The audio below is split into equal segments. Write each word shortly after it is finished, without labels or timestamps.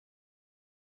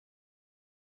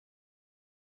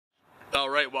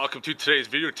Alright, welcome to today's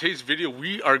video. Today's video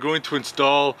we are going to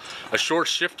install a short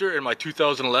shifter in my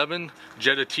 2011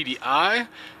 Jetta TDi,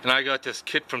 and I got this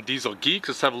kit from DieselGeek.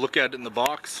 Let's have a look at it in the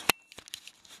box.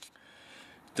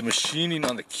 The machining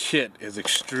on the kit is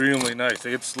extremely nice.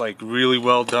 It's like really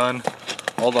well done.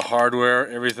 All the hardware,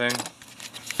 everything.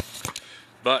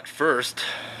 But first,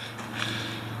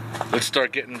 let's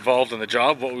start getting involved in the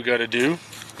job. What we got to do,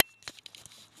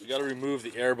 we got to remove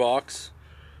the air box.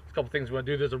 A couple things we want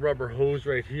to do. There's a rubber hose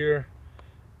right here.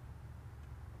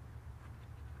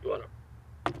 You want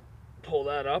to pull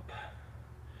that up,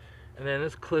 and then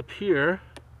this clip here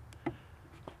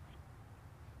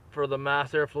for the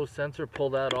mass airflow sensor, pull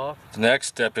that off. The next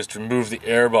step is to remove the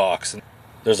air box.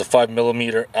 There's a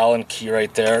 5mm Allen key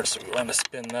right there, so we want to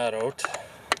spin that out.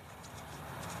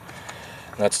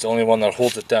 And that's the only one that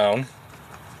holds it down.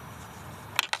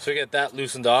 So we get that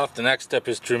loosened off. The next step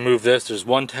is to remove this. There's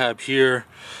one tab here,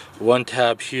 one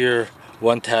tab here,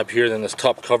 one tab here, then this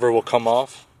top cover will come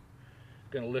off.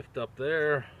 Gonna lift up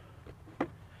there,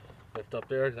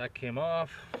 that came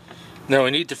off. Now we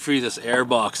need to free this air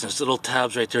box. There's little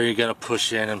tabs right there you gotta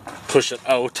push in and push it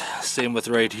out. Same with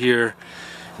right here.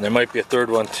 And there might be a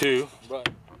third one too, but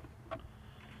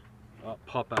I'll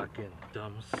pop back in,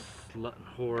 dumb slut and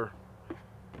whore.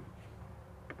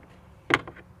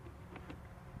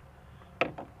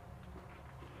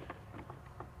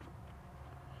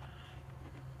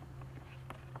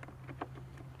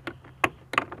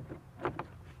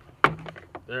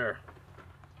 There.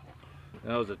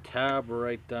 That was a tab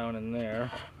right down in there.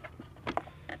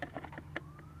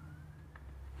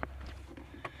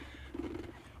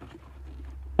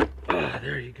 Ah,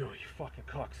 there you go, you fucking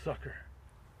cocksucker.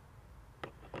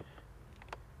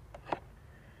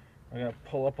 I'm gonna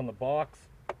pull up on the box.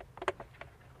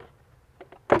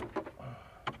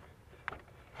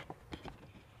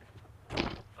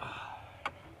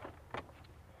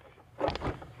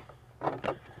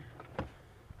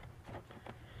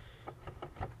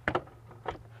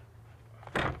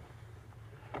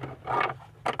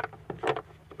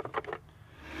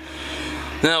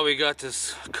 Now we got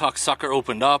this cocksucker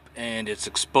opened up and it's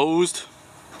exposed.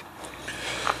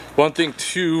 One thing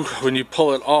too, when you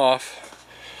pull it off,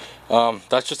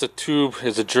 that's just a tube,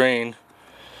 is a drain.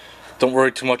 Don't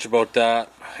worry too much about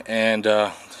that. And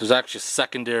there's actually a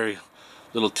secondary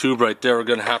little tube right there we're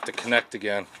gonna have to connect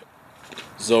again.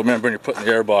 So remember, when you're putting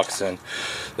the air box in,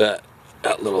 that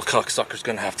little cocksucker's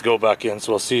gonna have to go back in,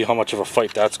 so we'll see how much of a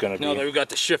fight that's gonna be. Now that we've got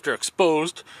the shifter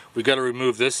exposed, we gotta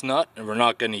remove this nut, and we're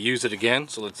not gonna use it again,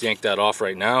 so let's yank that off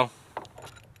right now.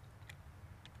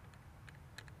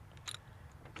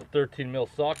 It's a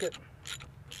 13mm socket.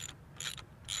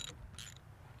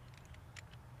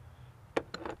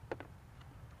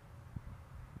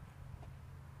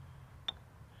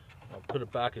 I'll put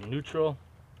it back in neutral.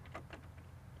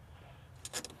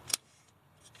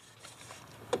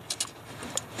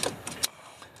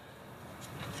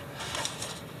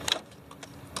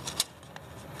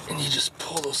 And you just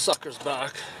pull those suckers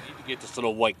back. You need to get this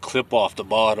little white clip off the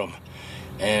bottom,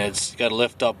 and you got to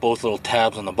lift up both little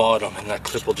tabs on the bottom, and that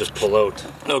clip will just pull out.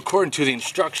 Now, according to the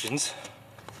instructions,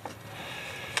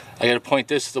 I got to point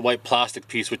this to the white plastic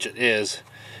piece, which it is,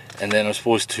 and then I'm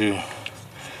supposed to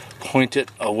point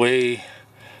it away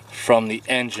from the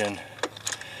engine,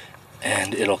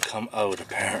 and it'll come out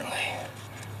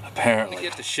apparently. To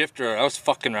get the shifter, I was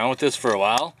fucking around with this for a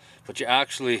while, but you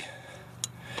actually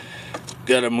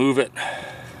gotta move it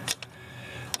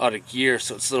out of gear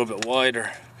so it's a little bit wider.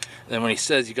 And then when he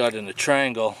says you got it in a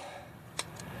triangle,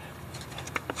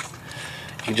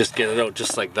 you can just get it out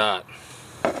just like that.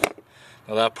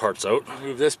 Now that part's out.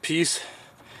 Move this piece,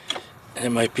 and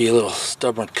it might be a little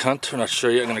stubborn cunt. We're not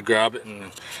sure yet. I'm gonna grab it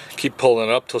and keep pulling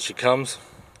it up till she comes.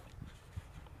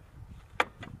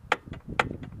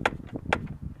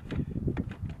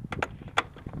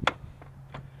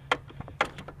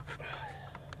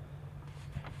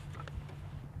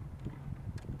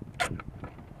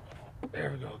 There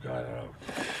we go, got it out.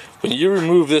 When you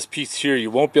remove this piece here,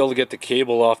 you won't be able to get the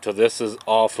cable off till this is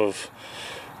off of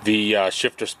the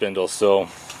shifter spindle. So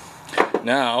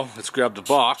now let's grab the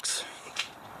box.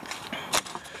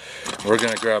 We're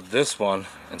gonna grab this one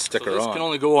and stick her on. This can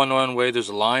only go on one way. There's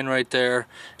a line right there,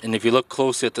 and if you look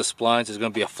closely at the splines, there's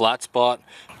gonna be a flat spot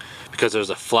because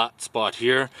there's a flat spot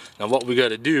here. Now what we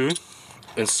gotta do,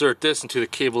 insert this into the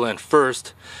cable end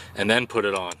first and then put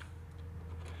it on.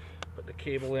 Put the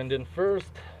cable end in first,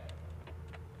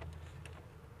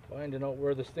 finding out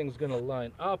where this thing's gonna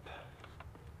line up.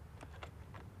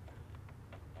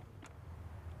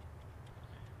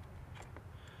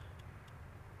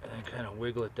 And kind of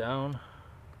wiggle it down.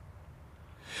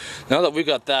 Now that we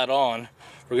got that on,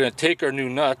 we're going to take our new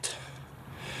nut,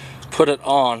 put it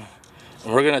on,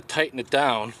 and we're going to tighten it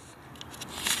down.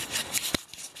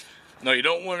 Now you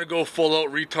don't want to go full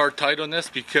out retard tight on this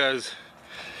because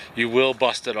you will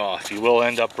bust it off. You will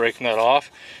end up breaking that off,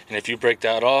 and if you break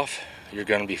that off, you're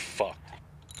going to be fucked.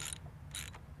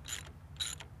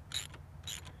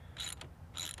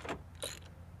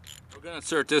 We're going to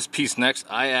insert this piece next.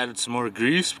 I added some more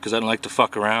grease because I don't like to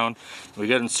fuck around. We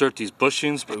got to insert these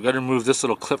bushings, but we got to remove this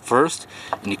little clip first,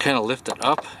 and you kind of lift it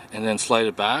up and then slide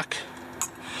it back.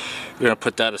 We're going to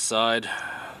put that aside,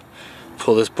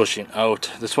 pull this bushing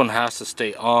out. This one has to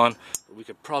stay on. We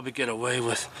could probably get away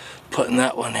with putting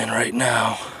that one in right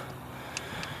now.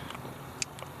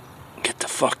 Get the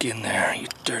fuck in there, you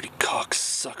dirty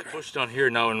cocksucker. Push down here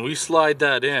now, and we slide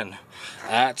that in.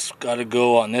 That's got to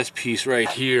go on this piece right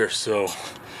here. So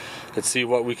let's see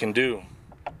what we can do.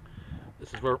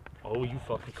 This is where, oh, you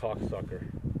fucking cocksucker.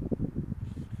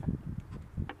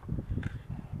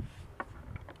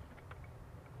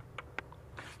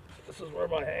 This is where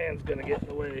my hand's gonna get in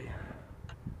the way.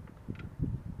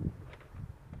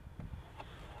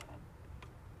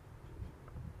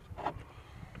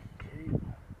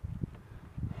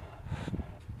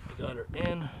 Got her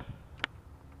in.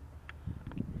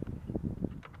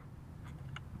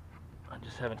 I'm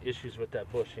just having issues with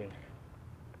that bushing.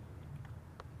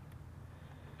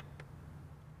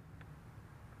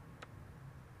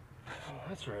 Oh,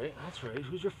 that's right, that's right.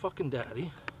 Who's your fucking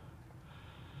daddy?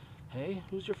 Hey,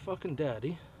 who's your fucking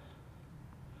daddy?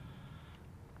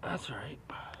 That's right.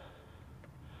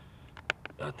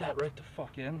 Got that right the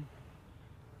fuck in.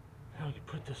 Now we can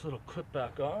put this little clip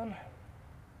back on.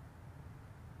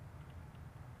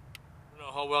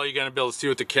 How well you're going to be able to see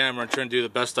with the camera. I'm trying to do the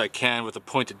best I can with it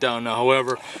pointed down. Now,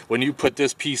 however, when you put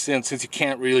this piece in, since you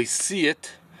can't really see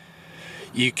it,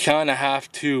 you kind of have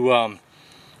to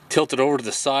tilt it over to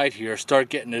the side here, start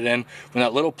getting it in. When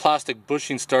that little plastic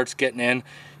bushing starts getting in,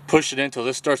 push it in until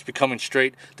this starts becoming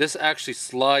straight. This actually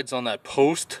slides on that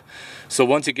post, so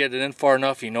once you get it in far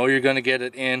enough, you know you're going to get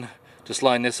it in. Just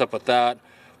line this up with that.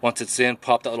 Once it's in,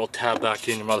 pop that little tab back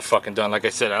in, you're motherfucking done. Like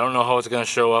I said, I don't know how it's going to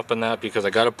show up in that because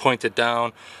I got to point it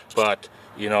down, but,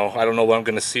 you know, I don't know what I'm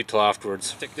going to see till afterwards.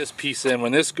 Stick this piece in.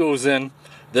 When this goes in,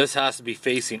 this has to be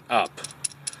facing up.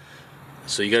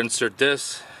 So you got to insert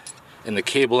this in the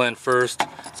cable end first.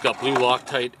 It's got blue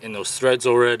Loctite in those threads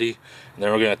already, and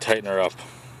then we're going to tighten her up.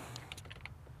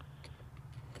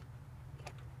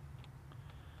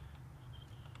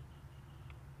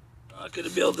 Not going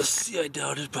to be able to see, I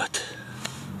doubt it, but...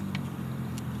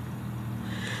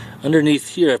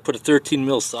 underneath here I put a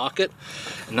 13mm socket,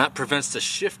 and that prevents the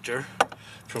shifter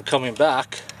from coming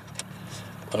back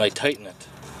when I tighten it.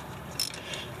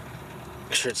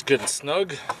 Make sure it's good and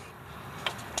snug.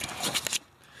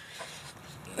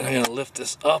 And I'm going to lift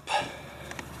this up.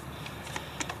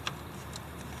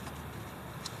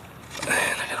 And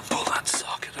I got to pull that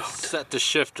socket out. Set the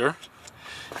shifter,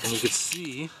 and you can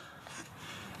see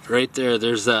right there,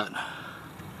 there's that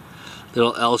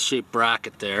little L-shaped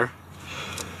bracket there.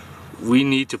 We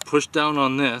need to push down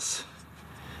on this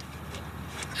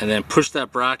and then push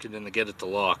that bracket in to get it to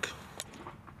lock.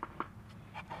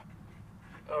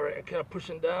 Alright, I'm kind of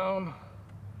pushing down.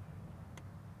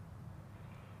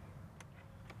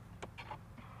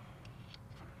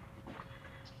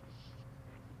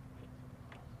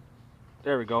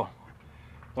 There we go.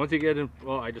 Once you get in,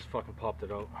 well, I just fucking popped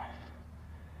it out.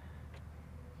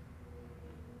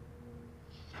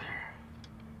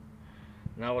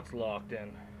 Now it's locked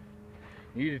in.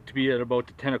 You need it to be at about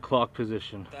the 10 o'clock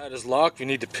position. That is locked. We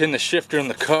need to pin the shifter in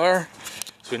the car.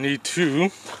 So we need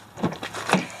to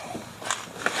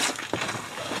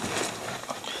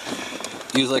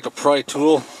use like a pry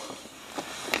tool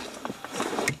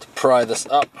to pry this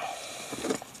up.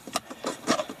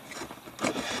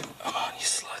 Come on, you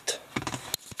slut.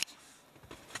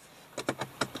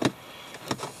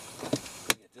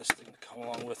 Get this thing to come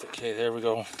along with it. Okay, there we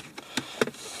go.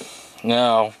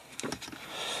 Now,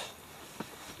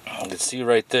 you can see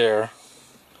right there,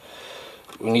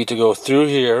 we need to go through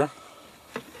here.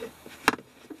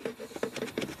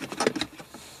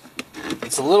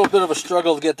 It's a little bit of a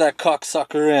struggle to get that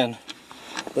cocksucker in,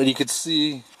 but you can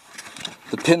see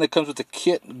the pin that comes with the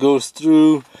kit goes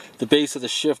through the base of the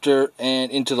shifter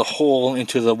and into the hole,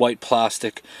 into the white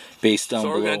plastic base down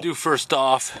below. So what we're going to do first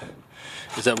off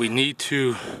is that we need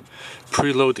to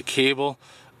preload the cable.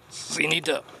 So you need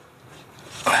to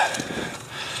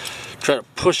try to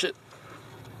push it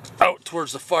out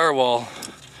towards the firewall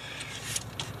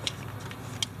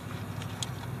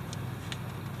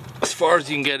as far as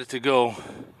you can get it to go.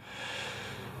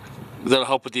 That'll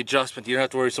help with the adjustment. You don't have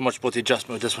to worry so much about the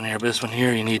adjustment with this one here, but this one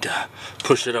here you need to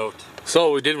push it out. So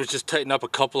what we did was just tighten up a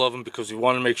couple of them because we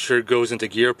want to make sure it goes into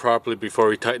gear properly before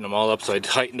we tighten them all up. So I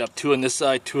tightened up 2 on this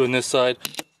side, 2 on this side.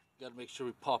 Got to make sure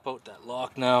we pop out that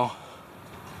lock now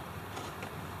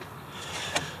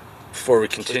before we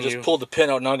continue. So just pulled the pin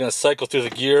out. Now I'm going to cycle through the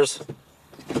gears.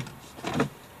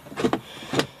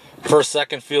 First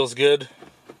second feels good.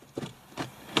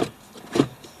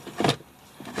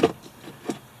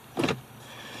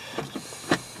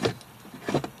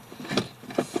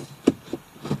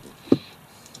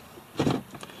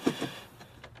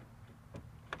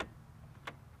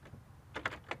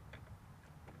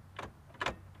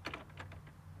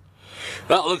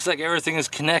 Well, it looks like everything is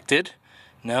connected.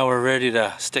 Now we're ready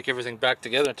to stick everything back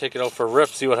together and take it out for a rip,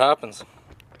 see what happens.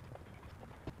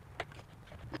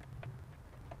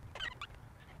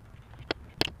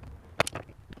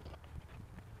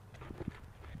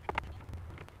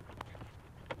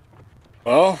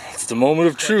 Well, it's the moment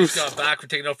of truth. I just got back, we're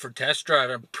taking it out for a test drive.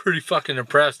 I'm pretty fucking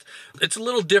impressed. It's a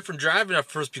little different driving at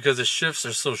first because the shifts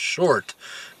are so short.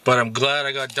 But I'm glad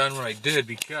I got done when I did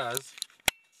because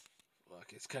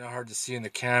it's kind of hard to see in the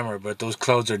camera, but those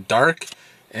clouds are dark,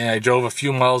 and I drove a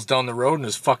few miles down the road and it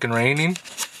was fucking raining.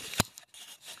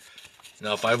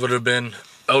 Now if I would have been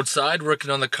outside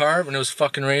working on the car when it was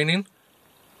fucking raining,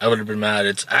 I would have been mad.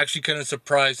 It's actually kind of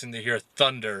surprising to hear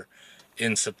thunder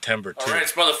in September too. Alright,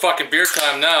 it's motherfucking beer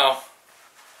time now.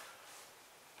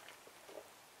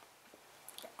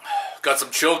 Got some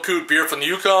Chill Coot beer from the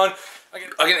Yukon. I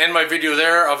can end my video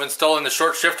there of installing the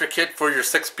short shifter kit for your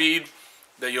 6-speed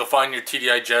that you'll find in your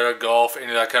TDi, Jetta, Golf, any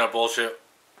of that kind of bullshit.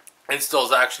 Install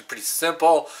is actually pretty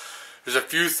simple. There's a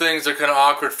few things that are kind of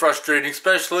awkward, frustrating,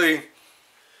 especially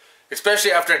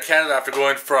after in Canada, after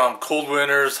going from cold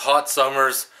winters, hot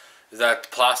summers, is that the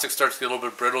plastic starts to get a little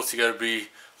bit brittle, so you got to be a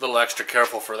little extra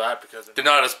careful for that because they're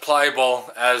not as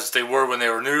pliable as they were when they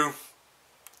were new.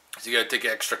 So you got to take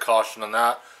extra caution on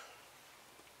that.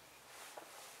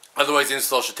 Otherwise, the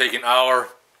install should take an hour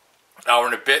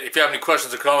and a bit. If you have any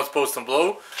questions or comments, post them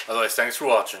below. Otherwise, thanks for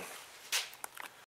watching.